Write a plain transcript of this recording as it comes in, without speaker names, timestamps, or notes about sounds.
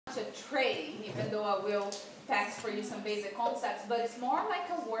a training, even though I will pass for you some basic concepts, but it's more like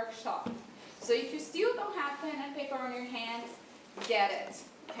a workshop. So if you still don't have pen and paper on your hands, get it,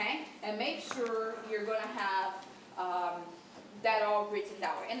 okay? And make sure you're going to have that all written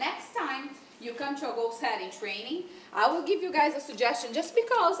down. And next time you come to a goal setting training, I will give you guys a suggestion, just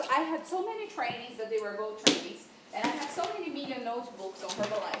because I had so many trainings that they were goal trainings, and I had so many media notebooks on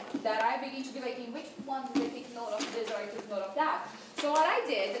Herbalife that I begin to be like, in which one did I take note of this or I took note of that? So what I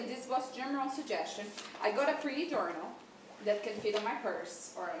did, and this was Jim Rohn's suggestion, I got a pretty journal that can fit on my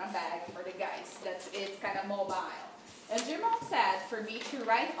purse or in a bag for the guys. It's kind of mobile. And Jim Rohn said for me to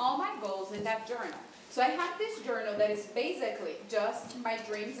write all my goals in that journal. So I have this journal that is basically just my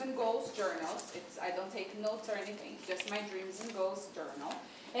dreams and goals journals. I don't take notes or anything, just my dreams and goals journal.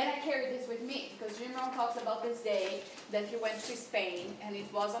 And I carry this with me because Jim Rohn talks about this day that he went to Spain, and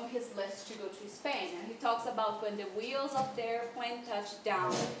it was on his list to go to Spain. And he talks about when the wheels of the airplane touched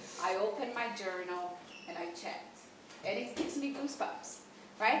down, I opened my journal and I checked. And it gives me goosebumps,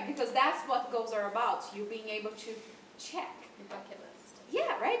 right? Because that's what goals are about, you being able to check. Your bucket list.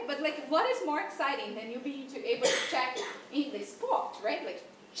 Yeah, right? But like, what is more exciting than you being able to check in the spot, right? Like,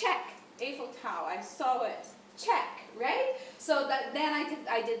 check, Eiffel Tower, I saw it. Check, right? So then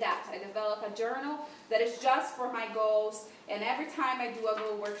I did that. I developed a journal that is just for my goals, and every time I do a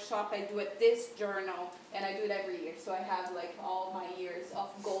goal workshop, I do it this journal, and I do it every year. So I have like all my years of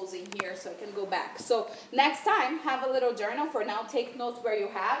goals in here, so I can go back. So next time, have a little journal. For now, take notes where you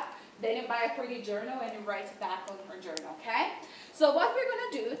have. Then you buy a pretty journal and you write it back on your journal, okay? So what we're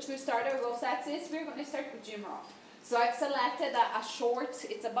going to do to start our goal sets is we're going to start with Jim Rohn. So I've selected a short,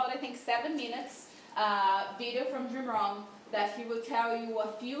 it's about I think 7 minutes, video from Jim Rohn that he will tell you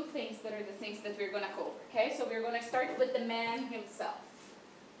a few things that are the things that we're going to cover. Okay, so we're going to start with the man himself.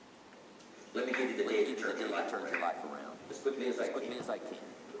 Let me give you the day to turn your life around. As quickly as I can.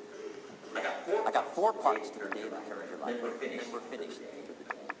 I got four parts to the day that turns your life around. Then we're finished.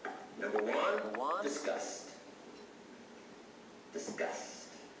 Number one, disgust. Disgust.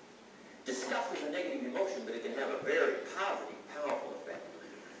 Disgust is a negative emotion, but it can have a very positive, powerful effect.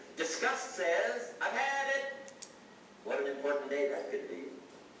 Disgust says, I've had it. What an important day that could be.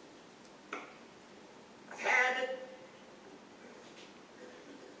 I've had it.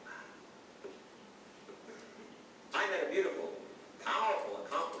 I met a beautiful, powerful,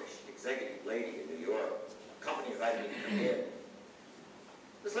 accomplished executive lady in New York. A company invited me to come in.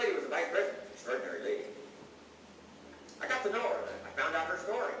 This lady was a vice president, an extraordinary lady. I got to know her. I found out her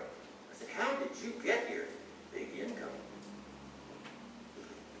story. I said, how did you get here? Big income.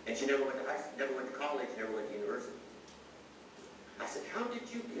 And she never went to high school, never went to college, never went to university. I said, how did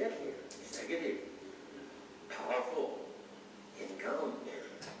you get here? Executive, powerful, income.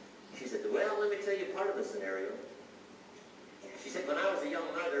 She said, well, let me tell you part of the scenario. She said, when I was a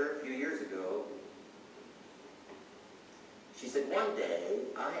young mother a few years ago, she said, one day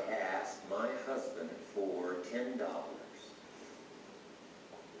I asked my husband for $10.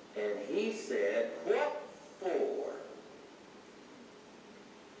 And he said, what for?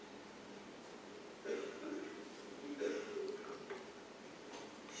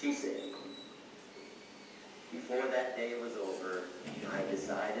 She said, before that day was over, I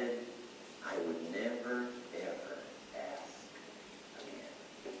decided I would never, ever ask again.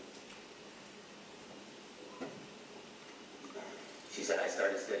 She said, I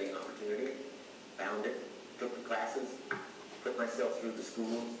started studying opportunity, found it, took the classes, put myself through the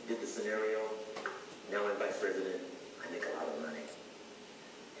schools, did the scenario. Now I'm vice president. I make a lot of money.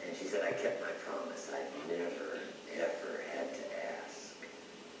 And she said, I kept my promise. I've never, ever had to ask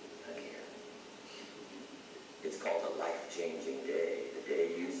again. It's called a life-changing day. The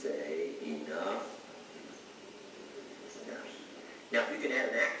day you say, enough is enough. Now, if you can add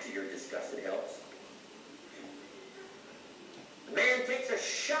an act to your disgust, it helps. The man takes a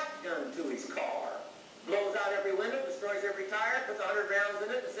shotgun to his car, blows out every window, destroys every tire, puts 100 rounds in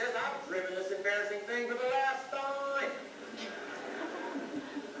it, and says, I've driven this embarrassing thing for the last time.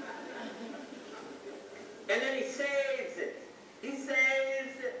 And then he saves it. He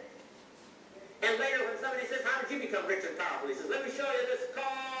saves it. And later when somebody says, how did you become rich and powerful? He says, let me show you this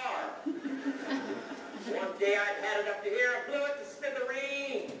car. One day I'd had it up to here, I blew it to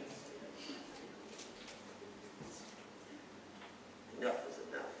smithereens. Enough is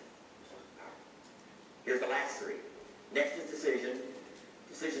enough. Here's the last three. Next is decision.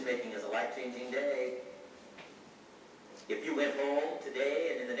 Decision making is a life-changing day. If you went home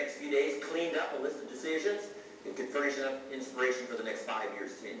today and in the next few days cleaned up a list of decisions, it could furnish enough inspiration for the next 5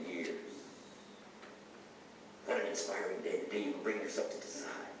 years, 10 years. What an inspiring day, the day you can bring yourself to decide.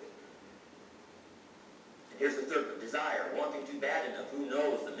 And Here's the third one, desire, wanting too bad enough. Who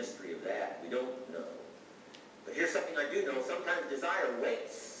knows the mystery of that? We don't know. But here's something I do know. Sometimes desire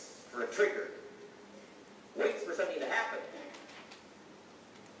waits for a trigger. Waits for something to happen.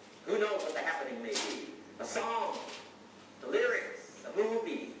 Who knows what the happening may be? A song, the lyrics, a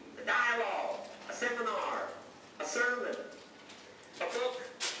movie, the dialogue, a seminar, a sermon, a book,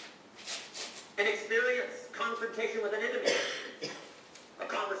 an experience, confrontation with an enemy, a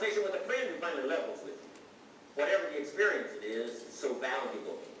conversation with a friend who finally levels with you. Whatever the experience it is, it's so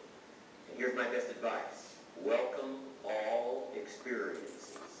valuable. And here's my best advice. Welcome all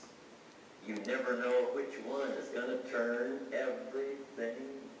experiences. You never know which one is going to turn everything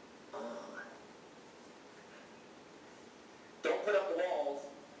on. Don't put up walls.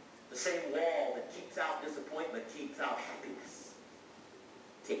 The same wall that keeps out disappointment keeps out happiness.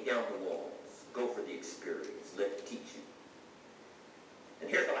 Take down the walls. Go for the experience. Let it teach you. And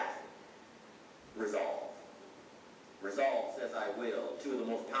here's the last one. Resolve. Resolve says I will. Two of the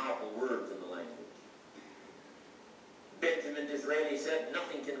most powerful words in the language. Benjamin Disraeli said,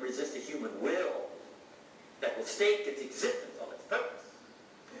 nothing can resist a human will that will stake its existence on its purpose.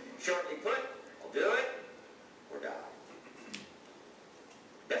 Shortly put, I'll do it or die.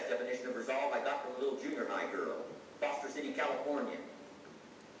 Best definition of resolve I got from a little junior high girl, Foster City, California.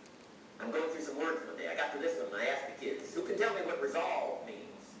 I'm going through some words one day. I got to this one and I asked the kids, who can tell me what resolve means?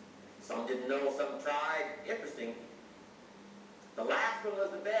 Some didn't know, some tried. Interesting. The last one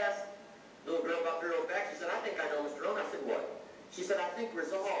was the best. Little girl about 3 years back, she said, I think I know, Mr. Rohn. I said, what? She said, I think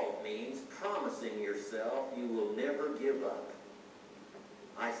resolve means promising yourself you will never give up.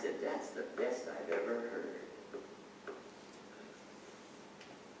 I said, that's the best I've ever heard.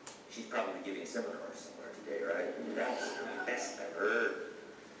 She's probably giving seminars somewhere today, right? That's the best I've heard.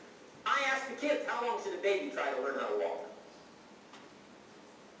 I asked the kids, how long should a baby try to learn how to walk?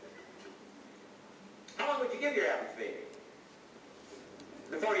 How long would you give your average baby?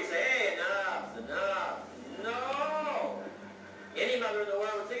 Before you say, hey, enough's enough. No! Any mother in the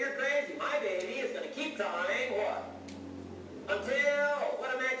world would say, you're crazy. My baby is going to keep trying, what? Until.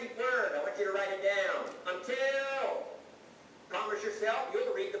 What a magic word. I want you to write it down. Until. Promise yourself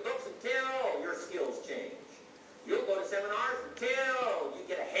you'll read the books until your skills change. You'll go to seminars until you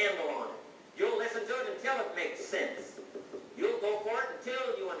get a handle on it. You'll listen to it until it makes sense. You'll go for it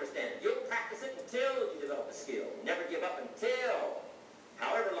until you understand it. You'll practice it until you develop a skill. Never give up until.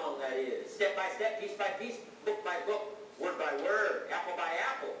 However long that is. Step by step, piece by piece, book by book, word by word, apple by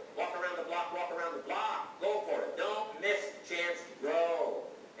apple. Walk around the block, walk around the block. Go for it. Don't miss the chance to grow.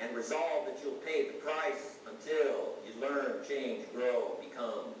 And resolve that you'll pay the price until you learn, change, grow,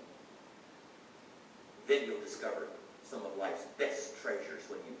 become. Then you'll discover some of life's best treasures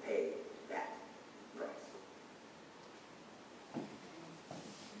when you pay that price.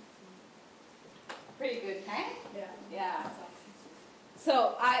 Pretty good, hey? Yeah. Yeah.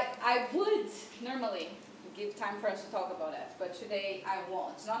 So I would normally give time for us to talk about it, but today I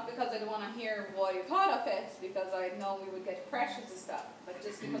won't. Not because I don't want to hear what you thought of it, because I know we would get precious and stuff, but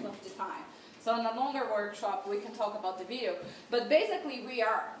just because of the time. So in a longer workshop, we can talk about the video. But basically,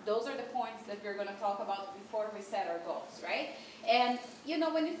 those are the points that we're going to talk about before we set our goals, right? And, you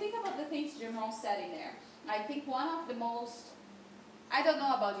know, when you think about the things Jim Rohn said in there, I think one of the most, I don't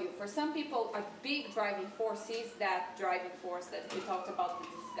know about you, for some people, a big driving force is that driving force that we talked about with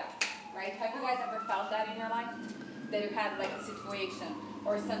this guy, right? Have you guys ever felt that in your life? That you had like a situation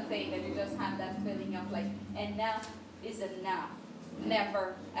or something that you just had that feeling of like, enough is enough.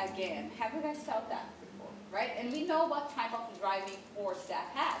 Never again. Have you guys felt that before, right? And we know what type of driving force that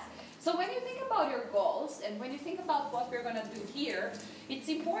has. So when you think about your goals and when you think about what we're going to do here, it's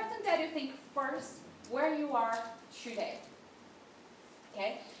important that you think first where you are today.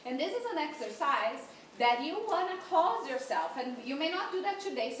 Okay? And this is an exercise that you want to cause yourself, and you may not do that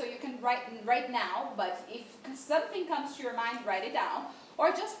today, so you can write now, but if something comes to your mind, write it down,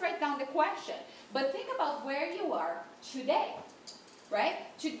 or just write down the question. But think about where you are today. Right?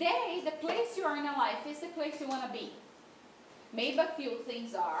 Today, the place you are in your life is the place you want to be. Maybe a few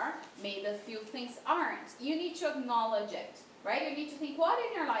things are, maybe a few things aren't. You need to acknowledge it, right? You need to think what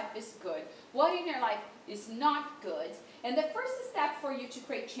in your life is good, what in your life is not good. And the first step for you to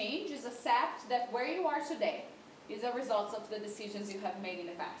create change is accept that where you are today is a result of the decisions you have made in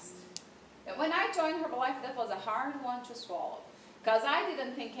the past. And when I joined Herbalife, that was a hard one to swallow. Because I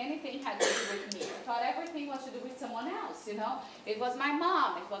didn't think anything had to do with me. I thought everything was to do with someone else, you know. It was my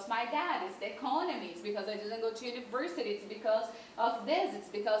mom, it was my dad, it's the economy, it's because I didn't go to university, it's because of this, it's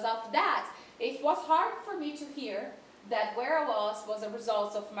because of that. It was hard for me to hear that where I was a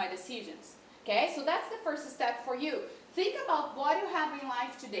result of my decisions. Okay, so that's the first step for you. Think about what you have in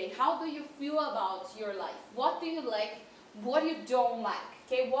life today. How do you feel about your life? What do you like? What you don't like?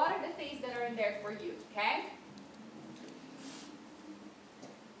 Okay, what are the things that are in there for you? Okay?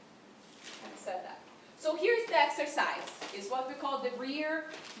 I said that. So here's the exercise. It's what we call the rear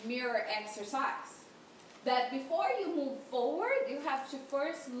mirror exercise. That before you move forward, you have to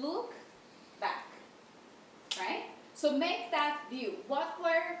first look back. Right? So make that view. What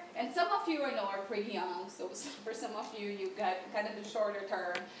were, and some of you I know are pretty young, so for some of you, you got kind of the shorter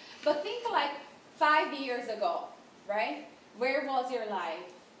term. But think like 5 years ago, right? Where was your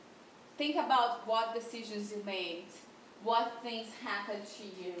life? Think about what decisions you made. What things happened to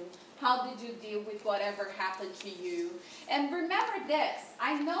you? How did you deal with whatever happened to you? And remember this,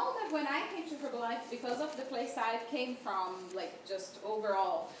 I know that when I came to Herbalife, because of the place I came from, like just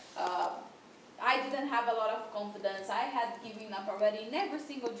overall, I didn't have a lot of confidence. I had given up already in every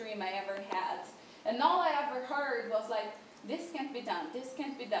single dream I ever had. And all I ever heard was like, this can't be done, this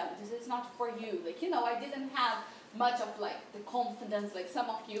can't be done, this is not for you. Like, you know, I didn't have much of like the confidence like some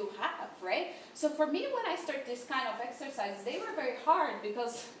of you have, right? So for me, when I started this kind of exercises, they were very hard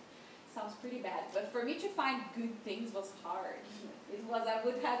because it sounds pretty bad, but for me to find good things was hard. It was, I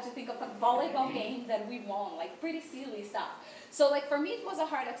would have to think of a volleyball game that we won, like pretty silly stuff. So like for me, it was a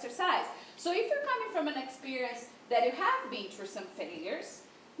hard exercise. So if you're coming from an experience that you have been through some failures,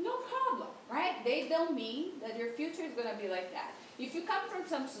 no problem, right? They don't mean that your future is going to be like that. If you come from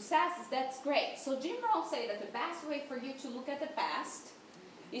some successes, that's great. So Jim Rohn say that the best way for you to look at the past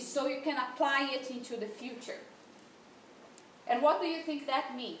is so you can apply it into the future. And what do you think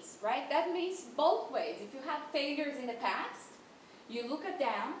that means, right? That means both ways. If you have failures in the past, you look at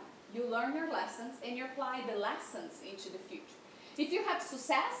them, you learn your lessons, and you apply the lessons into the future. If you have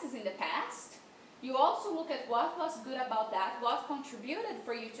successes in the past, you also look at what was good about that, what contributed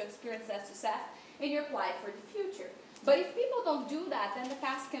for you to experience that success, and you apply for the future. But if people don't do that, then the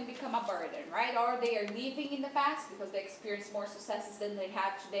past can become a burden, right? Or they are living in the past because they experienced more successes than they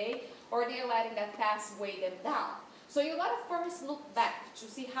have today, or they are letting that past weigh them down. So you gotta first look back to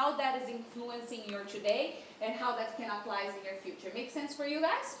see how that is influencing your today and how that can apply in your future. Make sense for you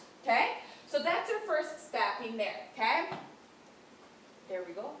guys? Okay? So that's your first step in there, okay? There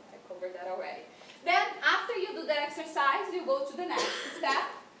we go. I covered that already. Then after you do that exercise, you go to the next step.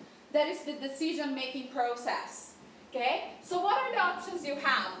 That is the decision-making process. Okay? So what are the options you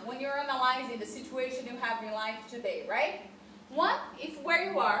have when you're analyzing the situation you have in life today, right? One, if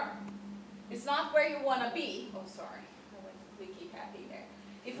where you are is not where you want to be. Oh, sorry. I went leaky happy there.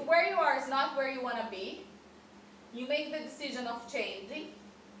 If where you are is not where you want to be, you make the decision of changing.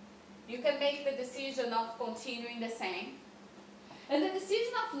 You can make the decision of continuing the same. And the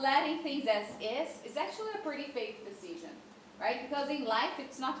decision of letting things as is actually a pretty fake decision, right? Because in life,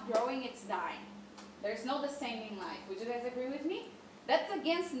 it's not growing, it's dying. There's no the same in life. Would you guys agree with me? That's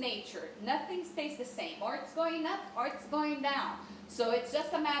against nature. Nothing stays the same. Or it's going up or it's going down. So it's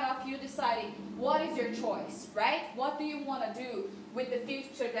just a matter of you deciding what is your choice, right? What do you want to do with the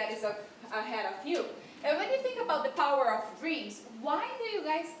future that is ahead of you? And when you think about the power of dreams, why do you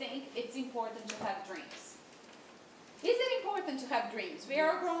guys think it's important to have dreams? Is it important to have dreams? We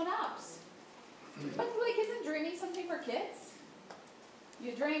are grown-ups. But like, isn't dreaming something for kids?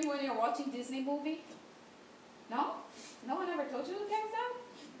 You dream when you're watching Disney movie? No? No one ever told you to have that?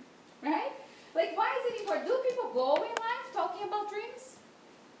 Right? Like, why is it important? Do people go in life talking about dreams?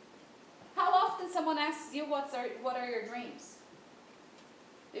 How often someone asks you what are your dreams?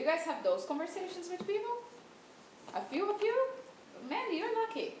 Do you guys have those conversations with people? A few of you? Man, you're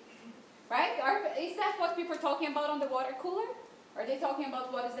lucky. Right? Is that what people are talking about on the water cooler? Are they talking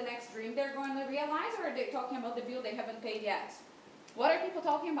about what is the next dream they're going to realize? Or are they talking about the bill they haven't paid yet? What are people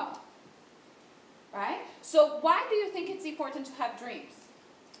talking about? Right? So why do you think it's important to have dreams?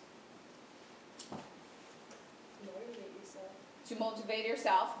 Motivate yourself. To motivate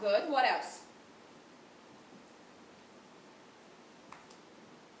yourself. Good. What else?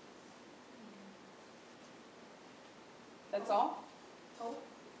 That's all? Hope.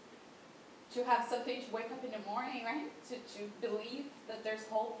 To have something to wake up in the morning, right? To believe that there's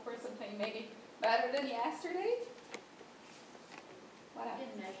hope for something maybe better than yesterday. What else? You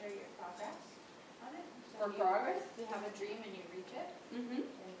can measure your progress on it. For progress? You have a dream and you reach it, Mm-hmm.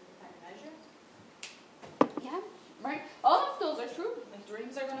 and you kind of measure. Yeah, right. All of those are true. Like,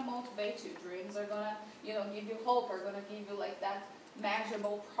 dreams are gonna motivate you. Dreams are gonna, give you hope. Are gonna give you like that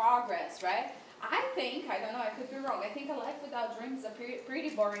measurable progress, right? I think, I don't know, I could be wrong. I think a life without dreams is a pretty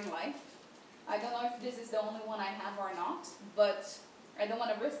boring life. I don't know if this is the only one I have or not, but I don't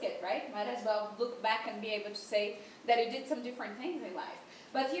want to risk it, right? Might as well look back and be able to say that you did some different things in life.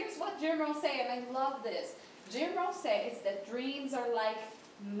 But here's what Jim Rohn say, and I love this. Jim Rohn says that dreams are like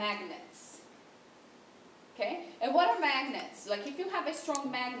magnets. Okay? And what are magnets? Like if you have a strong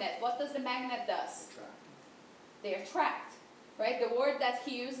magnet, what does the magnet does? They attract. Right? The word that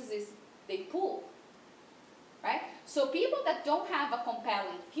he uses is they pull. Right? So people that don't have a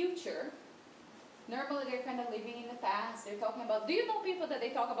compelling future, normally they're kind of living in the past. They're talking about, do you know people that they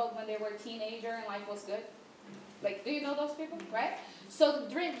talk about when they were a teenager and life was good? Like, do you know those people? Right? So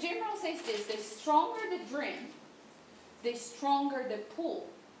Jim Rohn says this, the stronger the dream, the stronger the pull.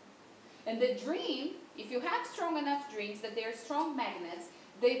 And the dream, if you have strong enough dreams that they're strong magnets,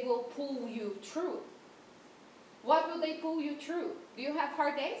 they will pull you through. What will they pull you through? Do you have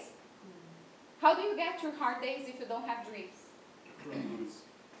hard days? How do you get through hard days if you don't have dreams?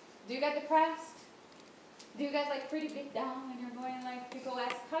 Do you get depressed? Do you get like pretty big down and you're going like, people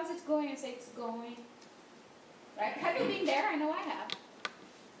ask, how's it going? You say, it's going. Right? Have you been there? I know I have.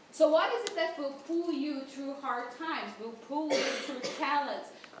 So what is it that will pull you through hard times, will pull you through challenges,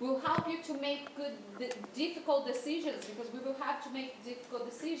 will help you to make difficult decisions, because we will have to make difficult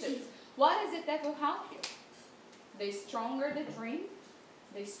decisions. What is it that will help you? The stronger the dream,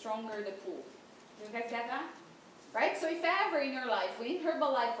 the stronger the pull. Do you guys get that? Right? So if ever in your life, in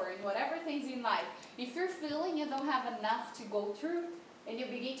Herbalife or in whatever things in life, if you're feeling you don't have enough to go through, and you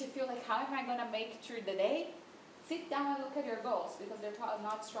begin to feel like, how am I going to make it through the day? Sit down and look at your goals, because they're probably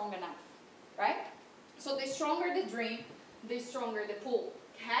not strong enough. Right? So the stronger the dream, the stronger the pull.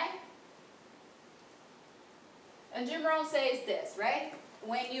 Okay? And Jim Rohn says this, right?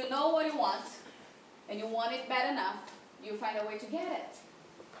 When you know what you want, and you want it bad enough, you find a way to get it.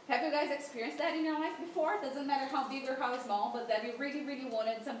 Have you guys experienced that in your life before? It doesn't matter how big or how small, but that you really, really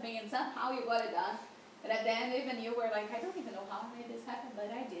wanted something and somehow you got it done. And at the end, even you were like, I don't even know how I made this happen,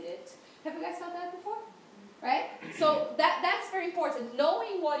 but I did it. Have you guys felt that before? Right? So that's very important.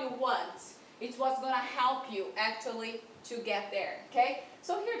 Knowing what you want is what's going to help you actually to get there. Okay?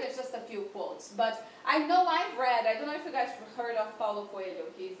 So here there's just a few quotes. But I know I've read, I don't know if you guys heard of Paulo Coelho.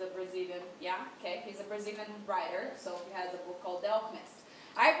 He's a Brazilian, yeah? Okay? He's a Brazilian writer, so he has a book called The Alchemist.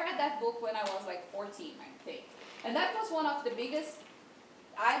 I read that book when I was like 14, I think. And that was one of the biggest,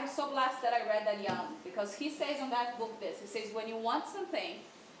 I'm so blessed that I read that young, because he says on that book this, he says, when you want something,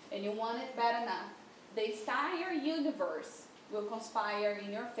 and you want it bad enough, the entire universe will conspire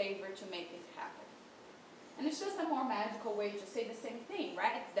in your favor to make it happen. And it's just a more magical way to say the same thing,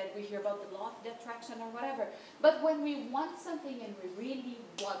 right? That we hear about the law of the attraction or whatever. But when we want something and we really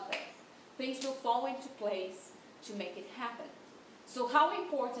want it, things will fall into place to make it happen. So how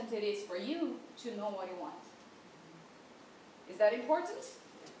important it is for you to know what you want. Is that important?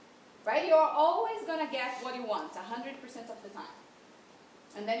 Right? You're always going to get what you want 100% of the time.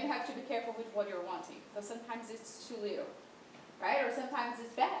 And then you have to be careful with what you're wanting. Because sometimes it's too little. Right? Or sometimes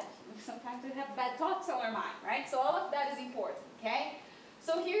it's bad. Sometimes we have bad thoughts on our mind. Right? So all of that is important. Okay?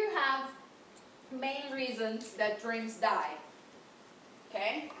 So here you have main reasons that dreams die.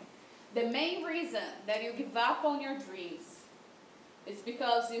 Okay? The main reason that you give up on your dreams is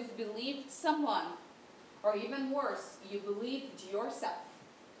because you've believed someone, or even worse, you believed yourself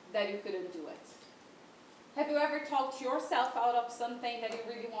that you couldn't do it. Have you ever talked yourself out of something that you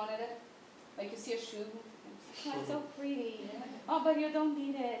really wanted it? Like you see a shoe, and oh, it's so pretty. Oh, but you don't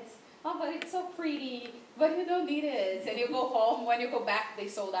need it. Oh, but it's so pretty, but you don't need it. And you go home, when you go back, they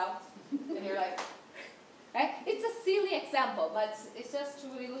sold out. And you're like, right? It's a silly example, but it's just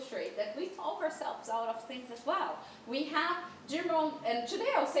to illustrate that we talk ourselves out of things as well. We have Jim Rohn, and today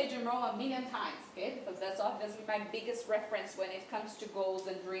I'll say Jim Rohn a million times, okay? Because that's obviously my biggest reference when it comes to goals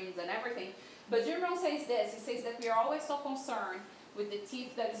and dreams and everything. But Jim Rohn says this, he says that we are always so concerned with the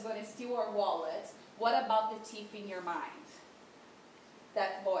thief that is going to steal our wallet. What about the thief in your mind?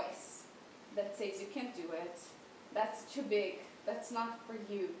 That voice that says you can't do it, that's too big, that's not for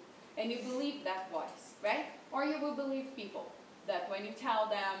you. And you believe that voice, right? Or you will believe people that when you tell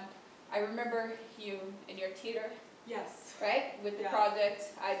them, I remember you in your theater. Yes. Right? With the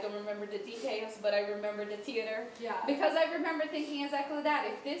project. I don't remember the details, but I remember the theater. Yeah. Because I remember thinking exactly that.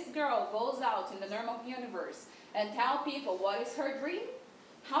 If this girl goes out in the normal universe and tell people what is her dream,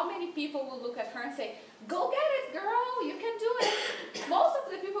 how many people will look at her and say, go get it, girl, you can do it. Most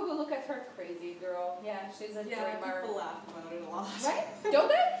of the people will look at her, crazy girl. Yeah, she's a dreamer. People laugh about it a lot. Right? Don't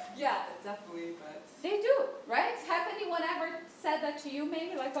they? Yeah, definitely, but... They do, right? Have anyone ever said that to you,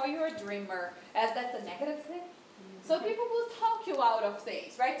 maybe? Like, oh, you're a dreamer, as that's a negative thing? So people will talk you out of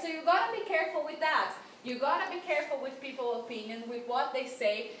things, right? So you gotta be careful with that. You gotta be careful with people's opinion, with what they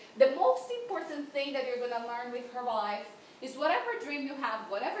say. The most important thing that you're gonna learn with Herbalife is whatever dream you have,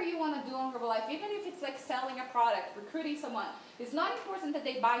 whatever you want to do on Herbalife, even if it's like selling a product, recruiting someone, it's not important that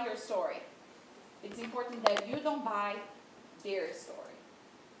they buy your story. It's important that you don't buy their story.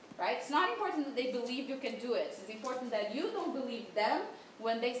 Right? It's not important that they believe you can do it. It's important that you don't believe them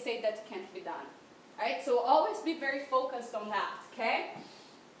when they say that can't be done. Right? So always be very focused on that, okay?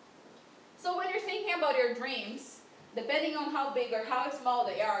 So when you're thinking about your dreams, depending on how big or how small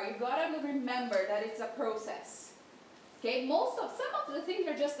they are, you gotta remember that it's a process. Okay? Some of the things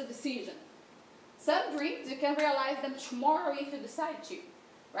are just a decision. Some dreams you can realize them tomorrow if you decide to,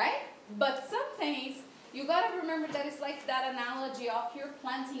 right? But some things you gotta remember that it's like that analogy of you're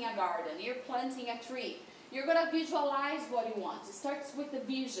planting a garden, you're planting a tree. You're gonna visualize what you want. It starts with the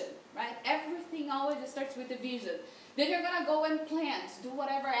vision, right? Everything always starts with the vision. Then you're gonna go and plant, do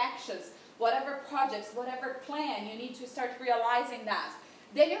whatever actions, whatever projects, whatever plan, you need to start realizing that.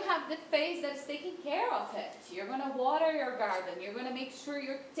 Then you have the phase that's taking care of it. You're gonna water your garden. You're gonna make sure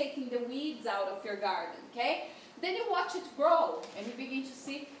you're taking the weeds out of your garden, okay? Then you watch it grow, and you begin to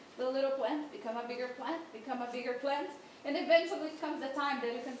see the little plant become a bigger plant, become a bigger plant, and eventually comes the time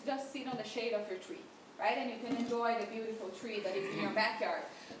that you can just sit on the shade of your tree, right? And you can enjoy the beautiful tree that is in your backyard.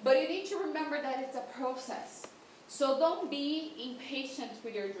 But you need to remember that it's a process. So don't be impatient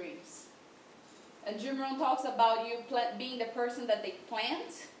with your dreams. And Jim Rohn talks about you being the person that they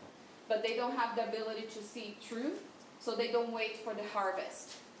plant, but they don't have the ability to see it through, so they don't wait for the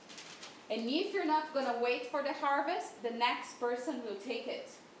harvest. And if you're not going to wait for the harvest, the next person will take it.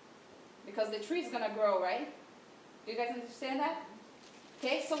 Because the tree is going to grow, right? Do you guys understand that?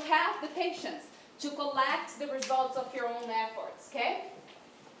 Okay, so have the patience to collect the results of your own efforts, okay?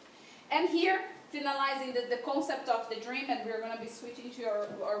 And here, finalizing the concept of the dream, and we're going to be switching to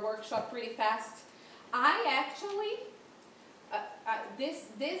our workshop pretty fast. I actually,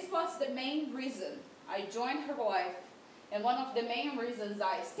 this was the main reason I joined Herbalife, and one of the main reasons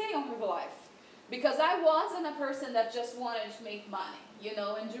I stay on Herbalife. Because I wasn't a person that just wanted to make money, you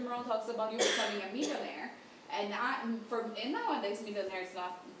know, and Jim Rohn talks about you becoming a millionaire, and nowadays millionaire is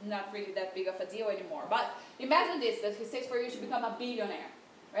not really that big of a deal anymore. But imagine this, that he says for you to become a billionaire,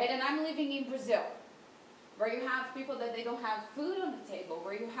 right? And I'm living in Brazil, where you have people that they don't have food on the table,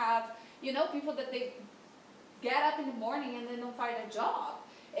 where you have, you know, people that they get up in the morning and they don't find a job.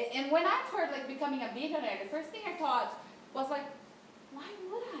 And when I heard like becoming a billionaire, the first thing I thought was like, why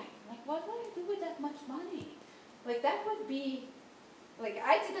would I? Like, what would I do with that much money? Like, that would be, like,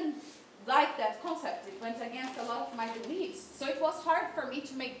 I didn't like that concept. It went against a lot of my beliefs. So it was hard for me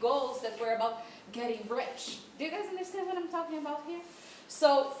to make goals that were about getting rich. Do you guys understand what I'm talking about here?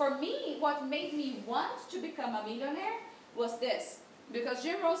 So for me, what made me want to become a millionaire was this. Because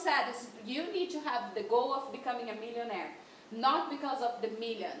Jim Rohn said, you need to have the goal of becoming a millionaire. Not because of the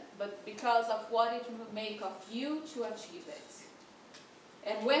million, but because of what it will make of you to achieve it.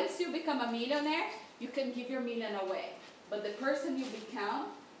 And once you become a millionaire, you can give your million away. But the person you become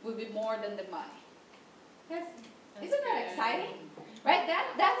will be more than the money. Yes. Isn't that exciting? Right?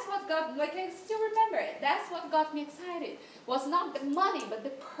 That's what got, like I still remember it. That's what got me excited. Was not the money, but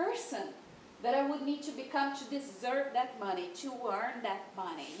the person that I would need to become to deserve that money, to earn that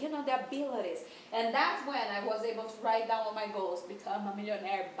money. You know, the abilities. And that's when I was able to write down all my goals, become a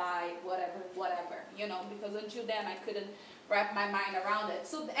millionaire by whatever, you know, because until then I couldn't wrap my mind around it.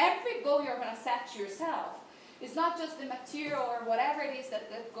 So every goal you're going to set to yourself is not just the material or whatever it is that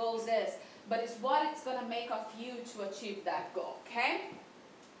the goals is, but it's what it's going to make of you to achieve that goal, okay?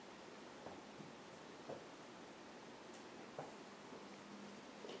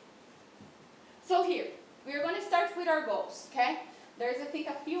 So here, we're going to start with our goals, okay? There's, I think,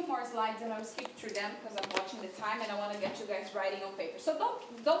 a few more slides, and I'll skip through them because I'm watching the time and I want to get you guys writing on paper. So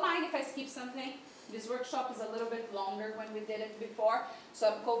don't mind if I skip something. This workshop is a little bit longer when we did it before,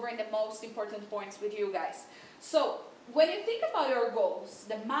 so I'm covering the most important points with you guys. So when you think about your goals,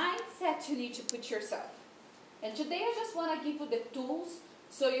 the mindset you need to put yourself. And today I just want to give you the tools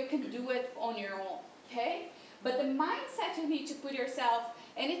so you can do it on your own, okay? But the mindset you need to put yourself,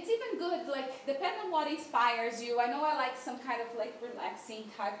 and it's even good, like, depending on what inspires you. I know I like some kind of, like, relaxing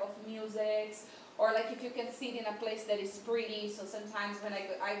type of music, or, like, if you can sit in a place that is pretty. So sometimes when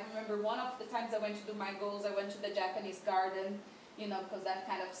I remember one of the times I went to do my goals, I went to the Japanese garden, you know, because that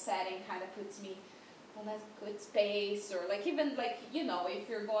kind of setting kind of puts me on a good space. Or, like, even, like, you know, if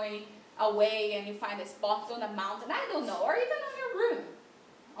you're going away and you find a spot on a mountain, I don't know, or even on your room.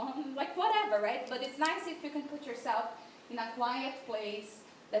 Like whatever, right? But it's nice if you can put yourself in a quiet place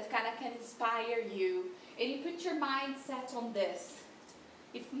that kind of can inspire you, and you put your mindset on this.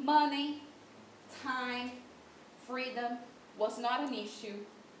 If money, time, freedom was not an issue,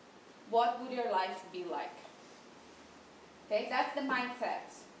 what would your life be like? Okay, that's the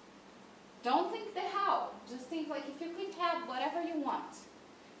mindset. Don't think the how. Just think like if you could have whatever you want,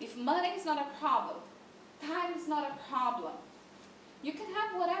 If money is not a problem, time is not a problem, you can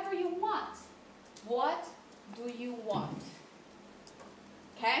have whatever you want. What do you want?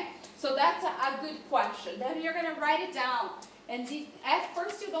 Okay? So that's a good question. Then you're going to write it down. And at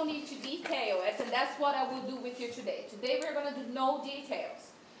first you don't need to detail it, and that's what I will do with you today. Today we're going to do no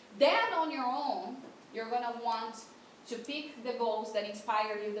details. Then on your own, you're going to want to pick the goals that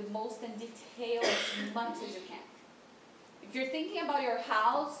inspire you the most and detail as much as you can. If you're thinking about your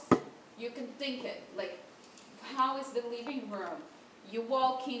house, you can think it. Like, how is the living room? You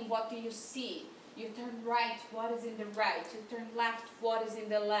walk in, what do you see? You turn right, what is in the right? You turn left, what is in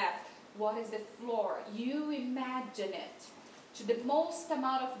the left? What is the floor? You imagine it to the most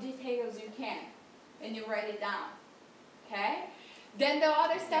amount of details you can, and you write it down, okay? Then the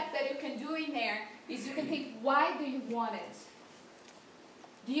other step that you can do in there is you can think, why do you want it?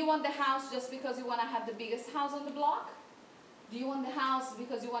 Do you want the house just because you want to have the biggest house on the block? Do you want the house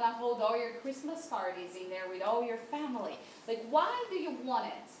because you want to hold all your Christmas parties in there with all your family? Like, why do you want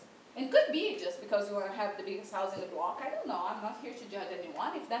it? And it could be just because you want to have the biggest house in the block. I don't know. I'm not here to judge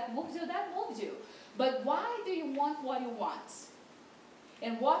anyone. If that moves you, that moves you. But why do you want what you want?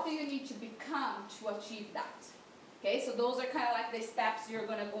 And what do you need to become to achieve that? Okay, so those are kind of like the steps you're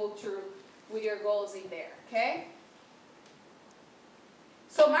going to go through with your goals in there. Okay?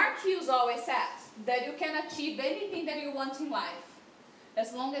 So Mark Hughes always says that you can achieve anything that you want in life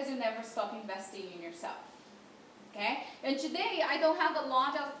as long as you never stop investing in yourself. Okay? And today I don't have a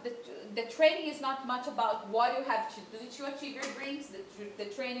lot of, the training is not much about what you have to do to achieve your dreams. The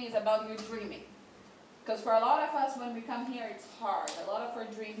training is about your dreaming. Because for a lot of us, when we come here, it's hard. A lot of our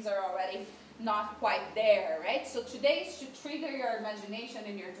dreams are already not quite there, right? So today is to trigger your imagination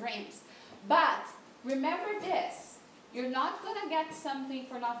and your dreams. But remember this, you're not going to get something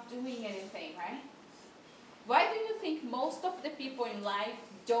for not doing anything, right? Why do you think most of the people in life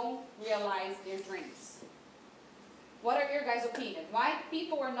don't realize their dreams? What are your guys' opinion? Why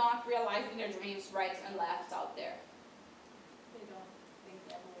people are not realizing their dreams right and left out there? They don't think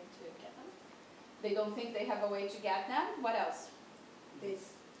they have a way to get them. They don't think they have a way to get them. What else? They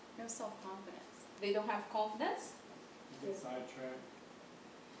no self-confidence. They don't have confidence. You get sidetracked.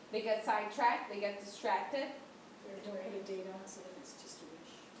 They get sidetracked. They get distracted. They don't put a date on it, so then it's just a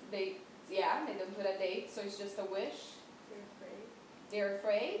wish. They don't put a date, so it's just a wish. They're afraid. They're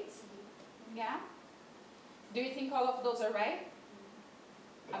afraid. Yeah. Do you think all of those are right?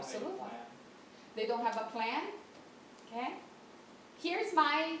 They don't have a Absolutely. plan. They don't have a plan. Okay? Here's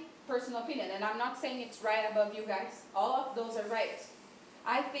my personal opinion, and I'm not saying it's right above you guys. All of those are right.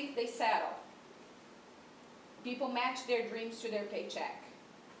 I think they settle. People match their dreams to their paycheck.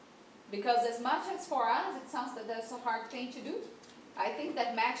 Because as much as for us, it sounds that that's a hard thing to do. I think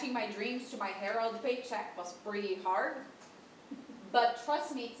that matching my dreams to my Herald paycheck was pretty hard. But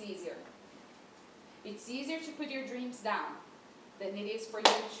trust me, it's easier. It's easier to put your dreams down than it is for you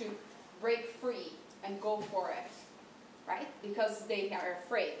to break free and go for it, right? Because they are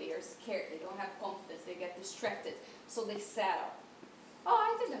afraid, they are scared, they don't have confidence, they get distracted, so they settle. Oh,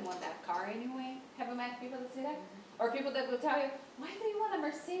 I didn't want that car anyway. Have you met people that say that? Or people that will tell you, why do you want a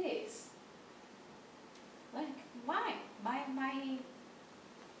Mercedes? Like, why? My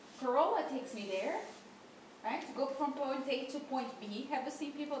Corolla takes me there, right? To go from point A to point B. Have you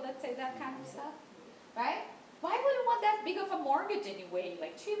seen people that say that kind of stuff? Right? Why would you want that big of a mortgage anyway?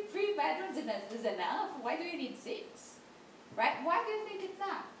 Like 3 bedrooms is enough. Why do you need 6? Right? Why do you think it's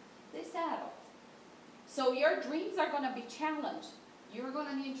that? They settle. So your dreams are going to be challenged. You're going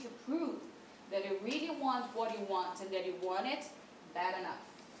to need to prove that you really want what you want and that you want it bad enough.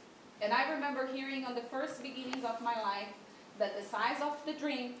 And I remember hearing on the first beginnings of my life that the size of the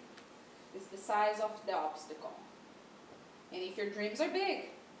dream is the size of the obstacle. And if your dreams are big,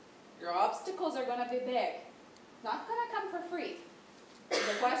 your obstacles are going to be big. It's not going to come for free.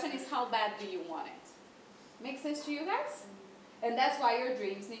 The question is, how bad do you want it? Make sense to you guys? And that's why your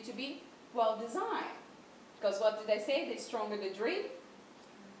dreams need to be well designed. Because what did I say? The stronger the dream,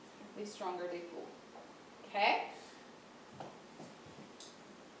 the stronger the pull. Okay?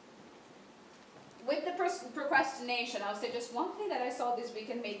 With the procrastination, I'll say just one thing that I saw this week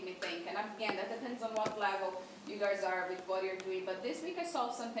and made me think. And again, that depends on what level you guys are with what you're doing. But this week I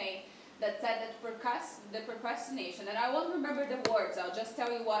saw something that said that the procrastination, and I won't remember the words, I'll just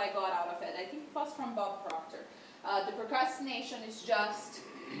tell you what I got out of it. I think it was from Bob Proctor. The procrastination is just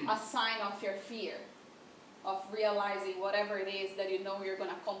a sign of your fear, of realizing whatever it is that you know you're going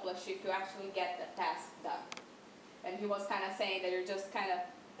to accomplish if you actually get the task done. And he was kind of saying that you're just kind of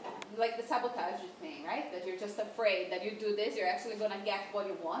like the sabotage thing, right? That you're just afraid that you do this, you're actually going to get what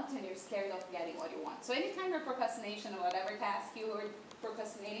you want, and you're scared of getting what you want. So anytime you're procrastination or whatever task you are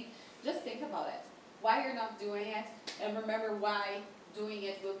procrastinating, just think about it. Why you're not doing it, and remember why doing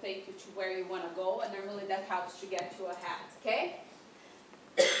it will take you to where you want to go, and normally that helps to get you ahead, okay?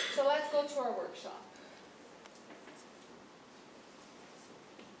 So let's go to our workshop.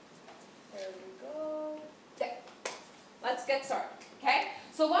 There we go. Okay, let's get started, okay?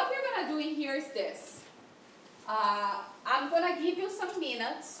 So what we're going to do in here is this. I'm going to give you some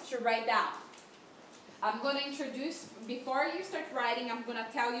minutes to write down. I'm going to introduce, before you start writing, I'm going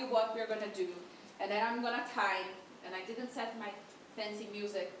to tell you what we're going to do. And then I'm going to time, and I didn't set my fancy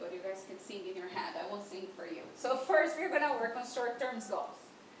music, but you guys can sing in your head. I won't sing for you. So first we're going to work on short-term goals.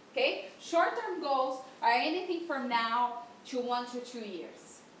 Okay? Short-term goals are anything from now to 1 to 2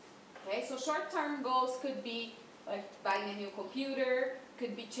 years. Okay? So short-term goals could be like buying a new computer,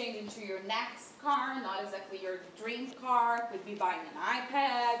 could be changing to your next car, not exactly your dream car, could be buying an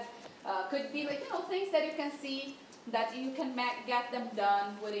iPad, could be like, things that you can see that you can get them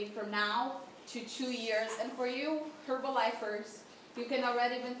done within from now to 2 years. And for you, Herbalifers, you can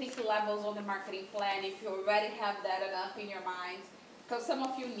already even think levels on the marketing plan if you already have that enough in your mind. Because some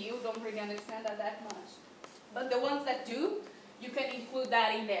of you new don't really understand that much. But the ones that do, you can include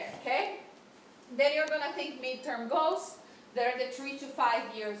that in there, okay? Then you're going to think midterm goals. They're the 3 to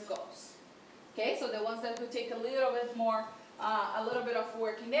 5 years goals. Okay, so the ones that will take a little bit more, a little bit of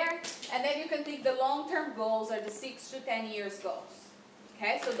work in there. And then you can think the long-term goals are the 6 to 10 years goals.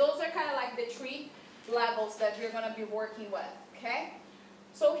 Okay, so those are kind of like the 3 levels that you're going to be working with. Okay,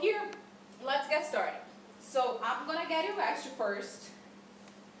 so here, let's get started. So I'm going to get you ready first.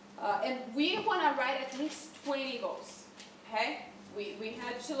 And we want to write at least 20 goals. Okay, we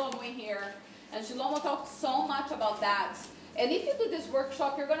had Shlomo in here. And Shlomo talked so much about that. And if you do this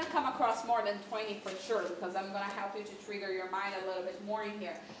workshop, you're going to come across more than 20 for sure, because I'm going to help you to trigger your mind a little bit more in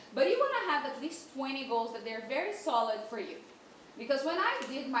here. But you want to have at least 20 goals that they're very solid for you. Because when I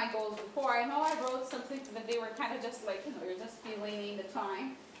did my goals before, I know I wrote something that they were kind of just like, you're just feeling in the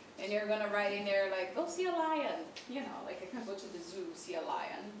time. And you're going to write in there like, go see a lion. Like I can go to the zoo, see a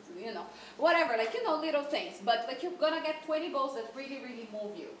lion, whatever, like, little things. But like you're going to get 20 goals that really, really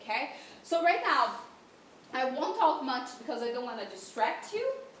move you, okay? So right now, I won't talk much because I don't want to distract you.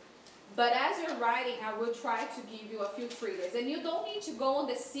 But as you're writing, I will try to give you a few triggers. And you don't need to go on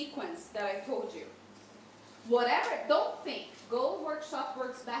the sequence that I told you. Whatever, don't think. Goal workshop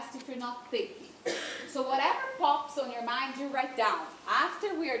works best if you're not thinking. So whatever pops on your mind, you write down.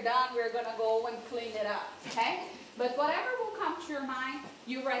 After we are done, we're going to go and clean it up, okay? But whatever will come to your mind,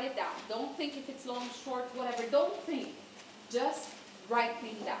 you write it down. Don't think if it's long, short, whatever. Don't think. Just write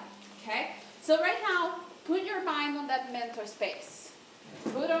things down, okay? So right now, put your mind on that mental space.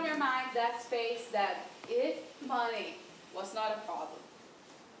 Put on your mind that space that if money was not a problem,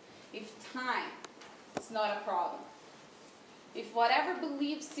 if time is not a problem, if whatever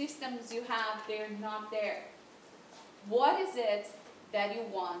belief systems you have, they're not there, what is it that you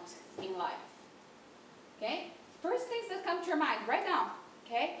want in life? Okay? First things that come to your mind, write down.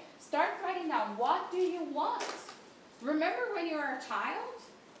 Okay? Start writing down. What do you want? Remember when you were a child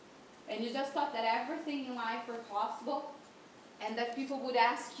and you just thought that everything in life were possible, and that people would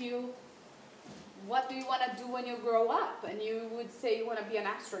ask you, what do you want to do when you grow up? And you would say you want to be an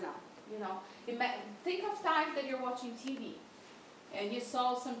astronaut. Think of times that you're watching TV and you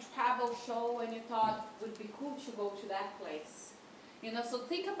saw some travel show and you thought it would be cool to go to that place. So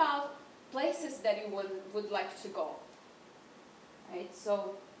think about places that you would like to go. Right?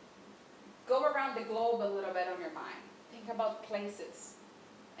 So go around the globe a little bit on your mind. Think about places.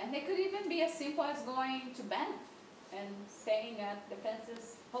 And they could even be as simple as going to Banff and staying at the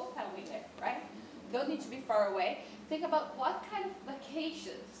Fences Hotel in there, right? Don't need to be far away. Think about what kind of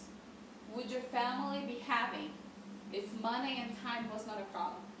vacations would your family be having if money and time was not a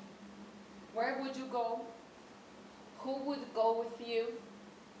problem? Where would you go? Who would go with you?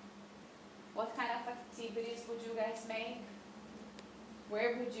 What kind of activities would you guys make?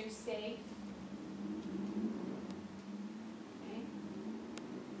 Where would you stay? Okay.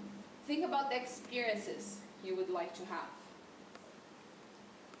 Think about the experiences you would like to have.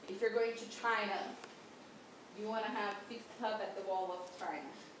 If you're going to China, you want to have Fifth Club at the Wall of China.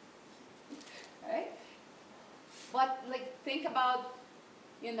 Right? But think about,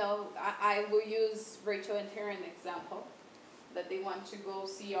 I will use Rachel and Taryn example, that they want to go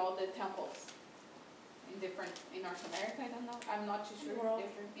see all the temples in North America, I don't know, I'm not too sure,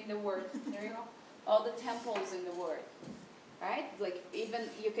 in the world, there you go, all the temples in the world, right?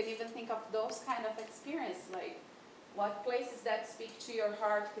 You can even think of those kind of experience, What places that speak to your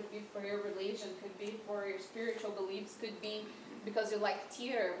heart, could be for your religion, could be for your spiritual beliefs, could be because you like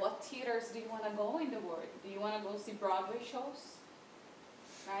theater. What theaters do you want to go in the world? Do you want to go see Broadway shows?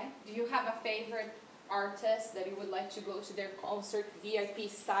 Right? Do you have a favorite artist that you would like to go to their concert, VIP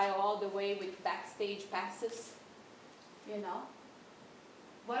style, all the way with backstage passes? You know?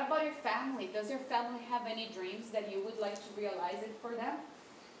 What about your family? Does your family have any dreams that you would like to realize it for them?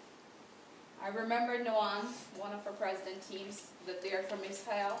 I remember Noam, one of our president teams, that they are from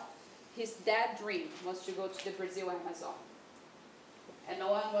Israel. His dad dream was to go to the Brazil Amazon. And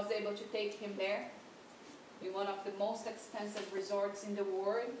Noam was able to take him there in one of the most expensive resorts in the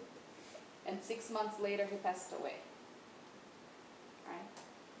world. And 6 months later, he passed away. Right?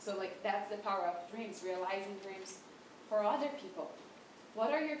 So like that's the power of dreams, realizing dreams for other people. What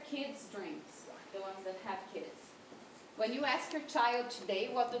are your kids' dreams? The ones that have kids. When you ask your child today,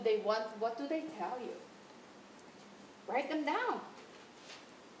 what do they want? What do they tell you? Write them down.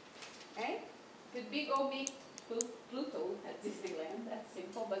 Right? Could be go meet Pluto at Disneyland. That's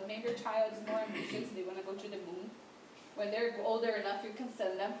simple. But maybe your child is more ambitious. They want to go to the moon. When they're older enough, you can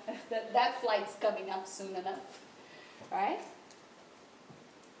send them. that flight's coming up soon enough. Right?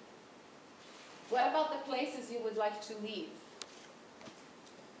 What about the places you would like to live?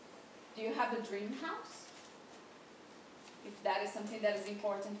 Do you have a dream house? If that is something that is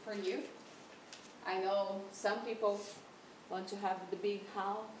important for you. I know some people want to have the big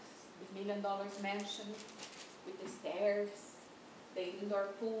house, the $1 million mansion, with the stairs, the indoor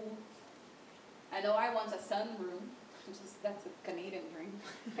pool. I know I want a sunroom, that's a Canadian dream.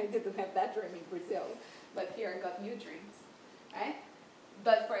 I didn't have that dream in Brazil, but here I got new dreams, right?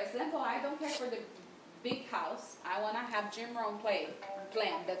 But for example, I don't care for the big house. I want to have Jim Rohn plan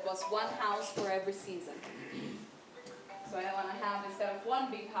that was one house for every season. So I want to have, instead of one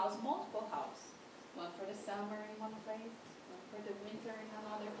big house, multiple houses. One for the summer in one place, one for the winter in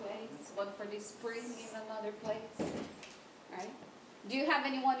another place, one for the spring in another place. Right? Do you have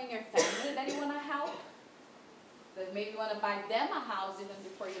anyone in your family that you want to help? That maybe you want to buy them a house even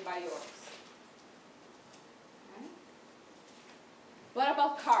before you buy yours. Right? What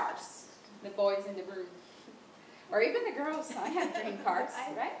about cars? The boys in the room. Or even the girls. I have dream cars,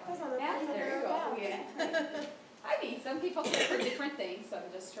 right? Yeah, there you go. Yeah. I mean, some people care for different things, so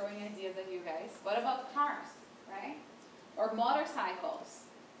I'm just throwing ideas at you guys. What about cars, right? Or motorcycles,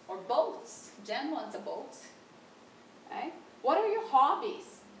 or boats. Jen wants a boat, right? What are your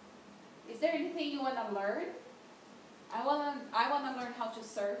hobbies? Is there anything you want to learn? I want to learn how to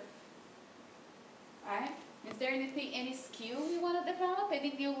surf, right? Is there anything, any skill you want to develop?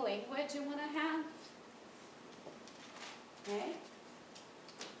 Any new language you want to have? Okay?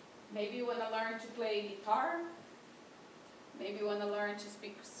 Maybe you want to learn to play guitar. Maybe you want to learn to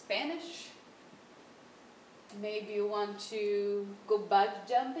speak Spanish. Maybe you want to go bungee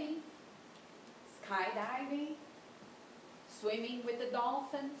jumping, skydiving, swimming with the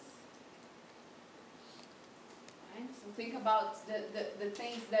dolphins. Right? So think about the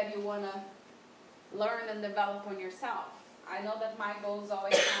things that you want to learn and develop on yourself. I know that my goals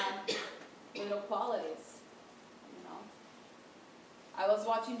always have little qualities. I was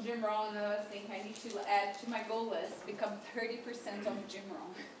watching Jim Rohn and I was thinking I need to add to my goal list, become 30% of Jim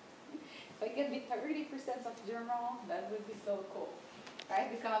Rohn. If I can be 30% of Jim Rohn, that would be so cool.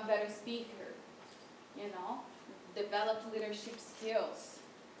 Right? Become a better speaker. You know? Develop leadership skills.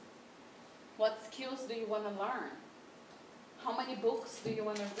 What skills do you want to learn? How many books do you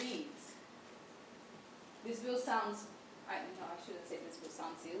want to read? This will sound, I shouldn't say this will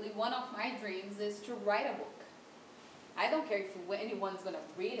sound silly. One of my dreams is to write a book. I don't care if anyone's going to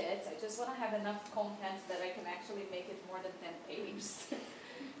read it. I just want to have enough content that I can actually make it more than 10 pages.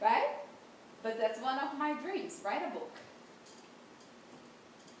 Right? But that's one of my dreams. Write a book.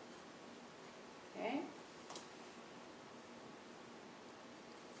 Okay?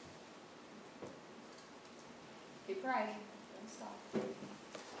 Keep writing. Don't stop.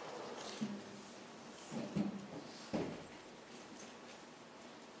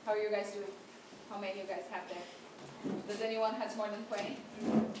 How are you guys doing? How many of you guys have there? Does anyone has more than 20?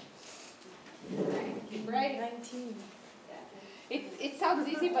 Okay, keep writing. 19. Yeah. It sounds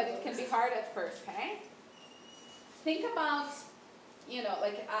easy, but it can be hard at first, okay? Think about,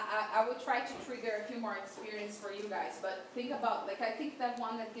 like I would try to trigger a few more experience for you guys, but think about, like I think that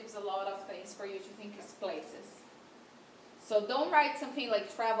one that gives a lot of things for you to think is places. So don't write something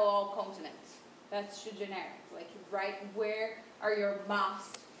like travel all continents. That's too generic. Like write where are your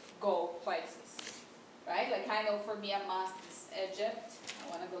must go places. Right? Like I know for me a must is Egypt. I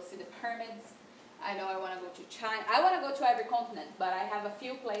want to go see the pyramids. I know I want to go to China. I want to go to every continent, but I have a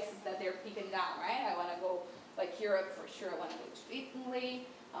few places that they're picking down, right? I want to go Like Europe, for sure, I want to go to Italy,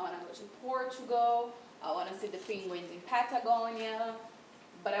 I want to go to Portugal, I want to see the penguins in Patagonia,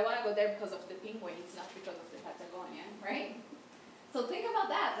 but I want to go there because of the penguins, not because of the Patagonia, right? So think about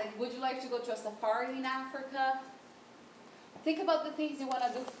that. Like, would you like to go to a safari in Africa? Think about the things you want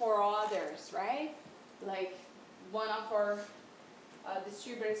to do for others, right? Like, one of our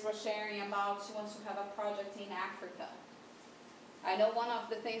distributors was sharing about she wants to have a project in Africa. I know one of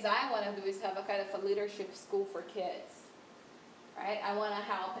the things I want to do is have a kind of a leadership school for kids, right? I want to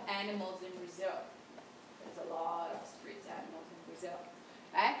help animals in Brazil. There's a lot of street animals in Brazil,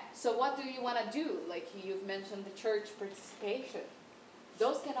 right? So what do you want to do? Like you've mentioned the church participation.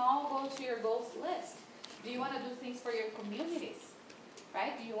 Those can all go to your goals list. Do you want to do things for your communities,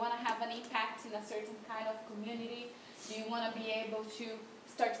 right? Do you want to have an impact in a certain kind of community? Do you want to be able to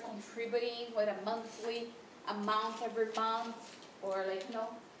start contributing with a monthly amount every month? Or like, you know,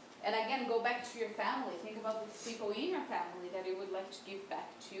 and again, go back to your family. Think about the people in your family that you would like to give back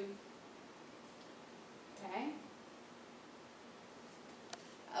to. Okay?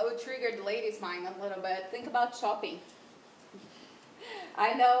 I would trigger the ladies' mind a little bit. Think about shopping.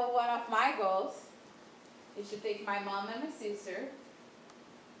 I know one of my goals is to take my mom and my sister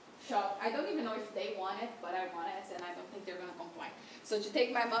shop. I don't even know if they want it, but I want it, and I don't think they're going to complain. So to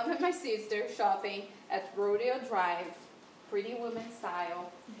take my mom and my sister shopping at Rodeo Drive, Pretty Woman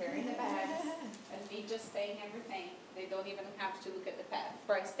style, carrying the bags, and me just paying everything. They don't even have to look at the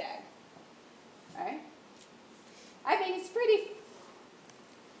price tag. Right? I mean, it's pretty,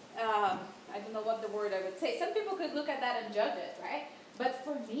 I don't know what the word I would say. Some people could look at that and judge it, right? But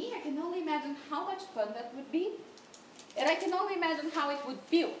for me, I can only imagine how much fun that would be. And I can only imagine how it would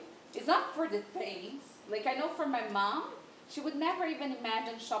feel. It's not for the things. Like I know for my mom, she would never even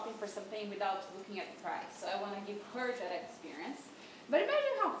imagine shopping for something without looking at the price. So I want to give her that experience. But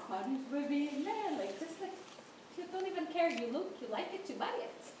imagine how fun it would be. Man, like just like, you don't even care. You look, you like it, you buy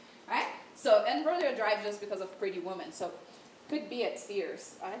it. Right? So, and Rodeo Drive just because of Pretty Woman. So, could be at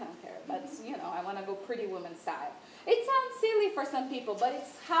Sears. I don't care. But, you know, I want to go Pretty Woman style. It sounds silly for some people, but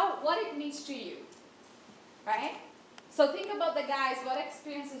it's what it means to you. Right? So think about the guys, what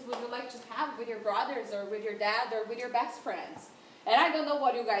experiences would you like to have with your brothers or with your dad or with your best friends? And I don't know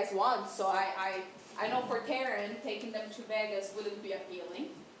what you guys want, so I know for Taryn, taking them to Vegas wouldn't be appealing,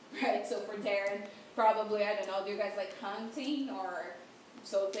 right? So for Taryn, probably, I don't know, do you guys like hunting or,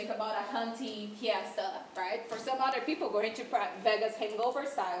 so think about a hunting fiesta, right? For some other people, going to Vegas hangover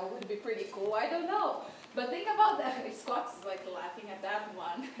style would be pretty cool, I don't know. But think about that, Scott's like laughing at that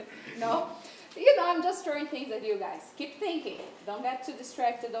one, no? You know, I'm just throwing things at you guys. Keep thinking. Don't get too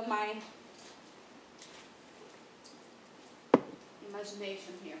distracted. Don't mind.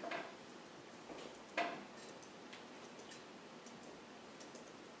 Imagination here.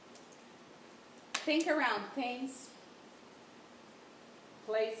 Think around things,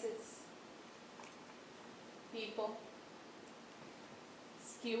 places, people,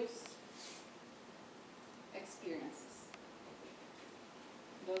 skills, experiences.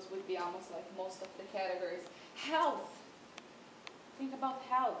 Those would be almost like most of the categories. Health. Think about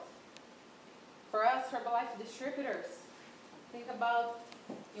health. For us, Herbalife distributors, think about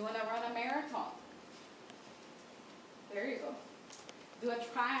you want to run a marathon. There you go. Do a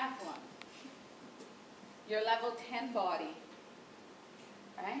triathlon. Your level 10 body.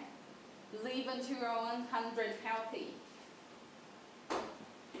 Right? Live until you're 100 healthy.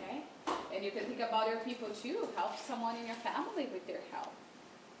 Okay? And you can think about your people too. Help someone in your family with their health.